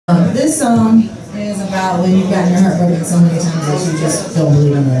this song is about when you've gotten your heart broken so many times that you just don't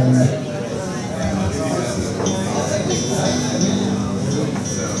believe in it anymore.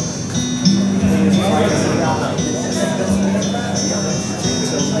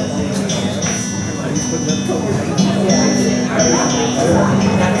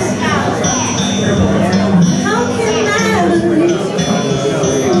 How can I believe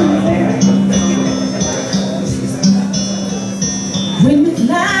when you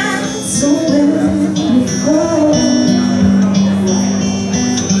lied so well before?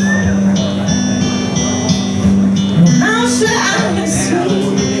 And how should I see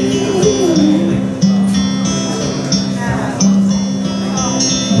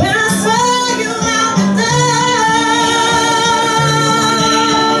when I saw you out the door?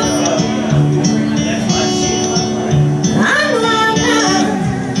 I know I'm not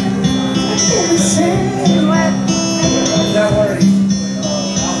innocent,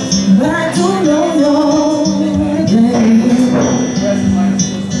 but I do know you're blame.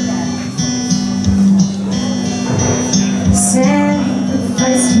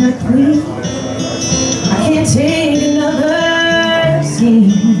 Sacrifice my queen, I can't take another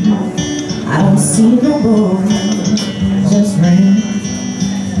scene. I don't see no boy, just rain.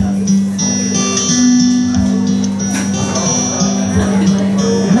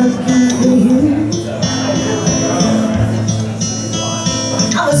 Looking for you,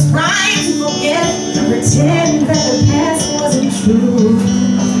 I was trying to forget and pretend that the past wasn't true.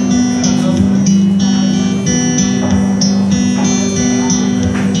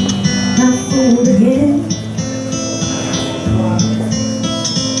 I fooled again.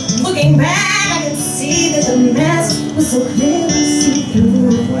 Looking back, I can see that the mask was so clear to see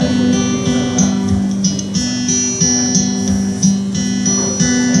through.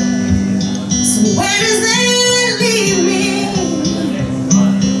 So where does that leave me?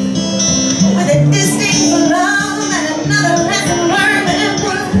 With a disdain for love and another lesson learned that it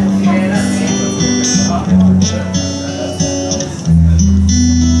would.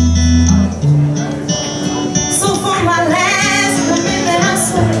 So for my last commitment, I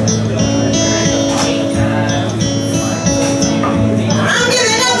swear I'm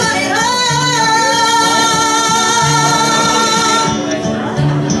giving up on it all.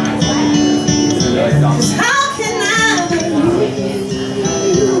 'Cause how can I believe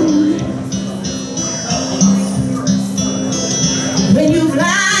when you've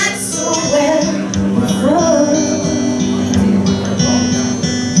lied so well before?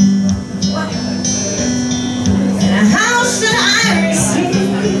 And how should I receive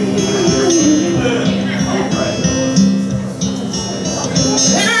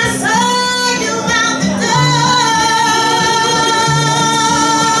when I saw you out the door?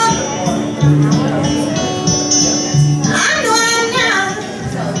 I know I'm not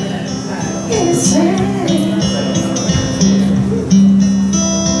innocent,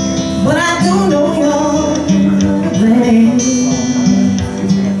 but I do know you're to blame.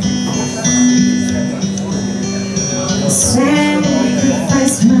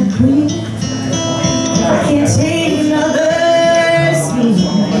 Sacrifice my queen, I can't take another scheme.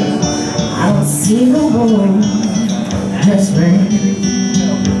 I don't see no more, just rain.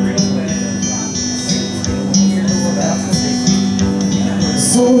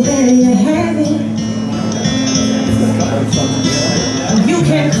 So there you have it. You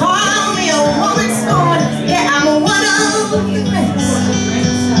can call me a woman scorned. Yeah, I'm one of the best.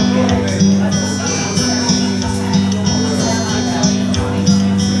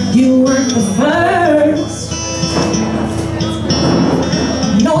 You weren't the first.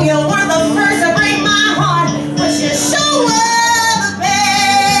 No, you weren't the first to break my heart, but you sure were the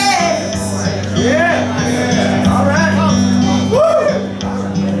best. Yeah. All right. Woo.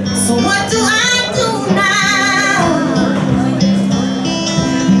 So what do I do now?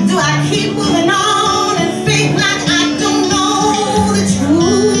 Do I keep moving on and fake like I don't know the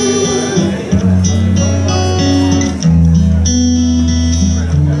truth?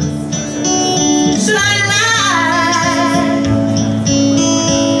 Should I lie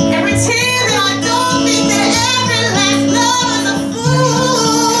and pretend that I don't think that every last love is a fool?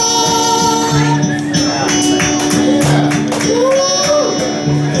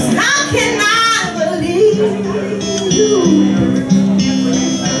 'Cause how can I believe you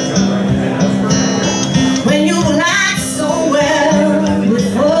when you lied so well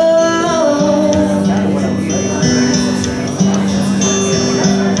before?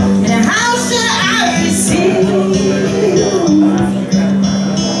 And how should I receive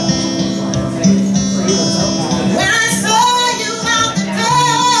when I saw you out the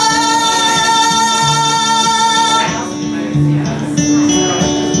door?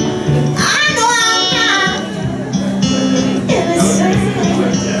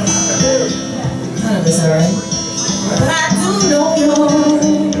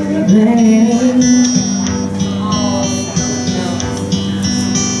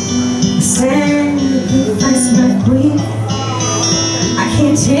 sacrifice my queen. I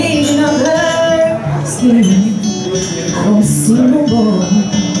can't take another skin. I don't see no more,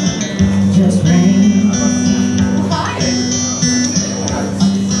 just rain.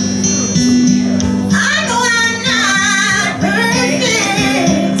 I know I'm not perfect.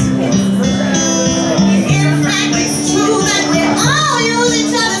 In fact, it's true that we all use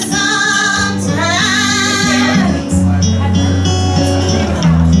each other sometimes.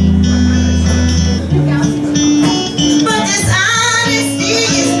 But this honesty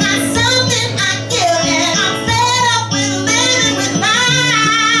is not something I give, and I'm fed up with living with lies.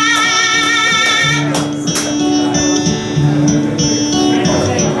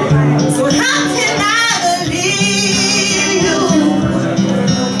 So how can I believe you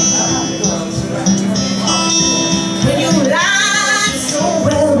when you lied so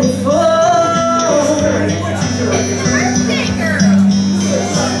well before?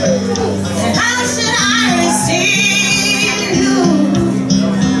 And how should I receive you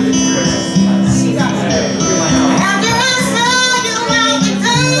after I saw you out the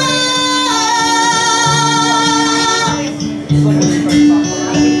door?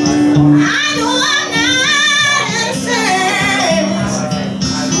 I know I'm not innocent,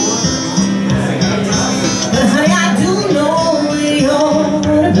 but honey, I do know you're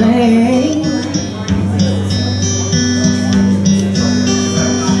to blame.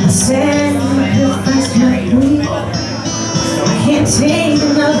 I sacrificed my queen. I can't take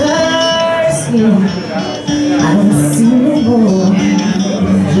another skin. I don't see no more,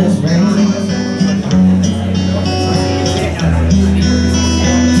 just rain.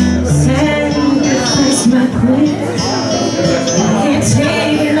 Sacrifice my queen. I can't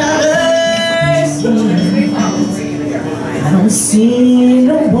take another skin. I don't see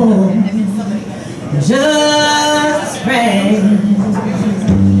no more, just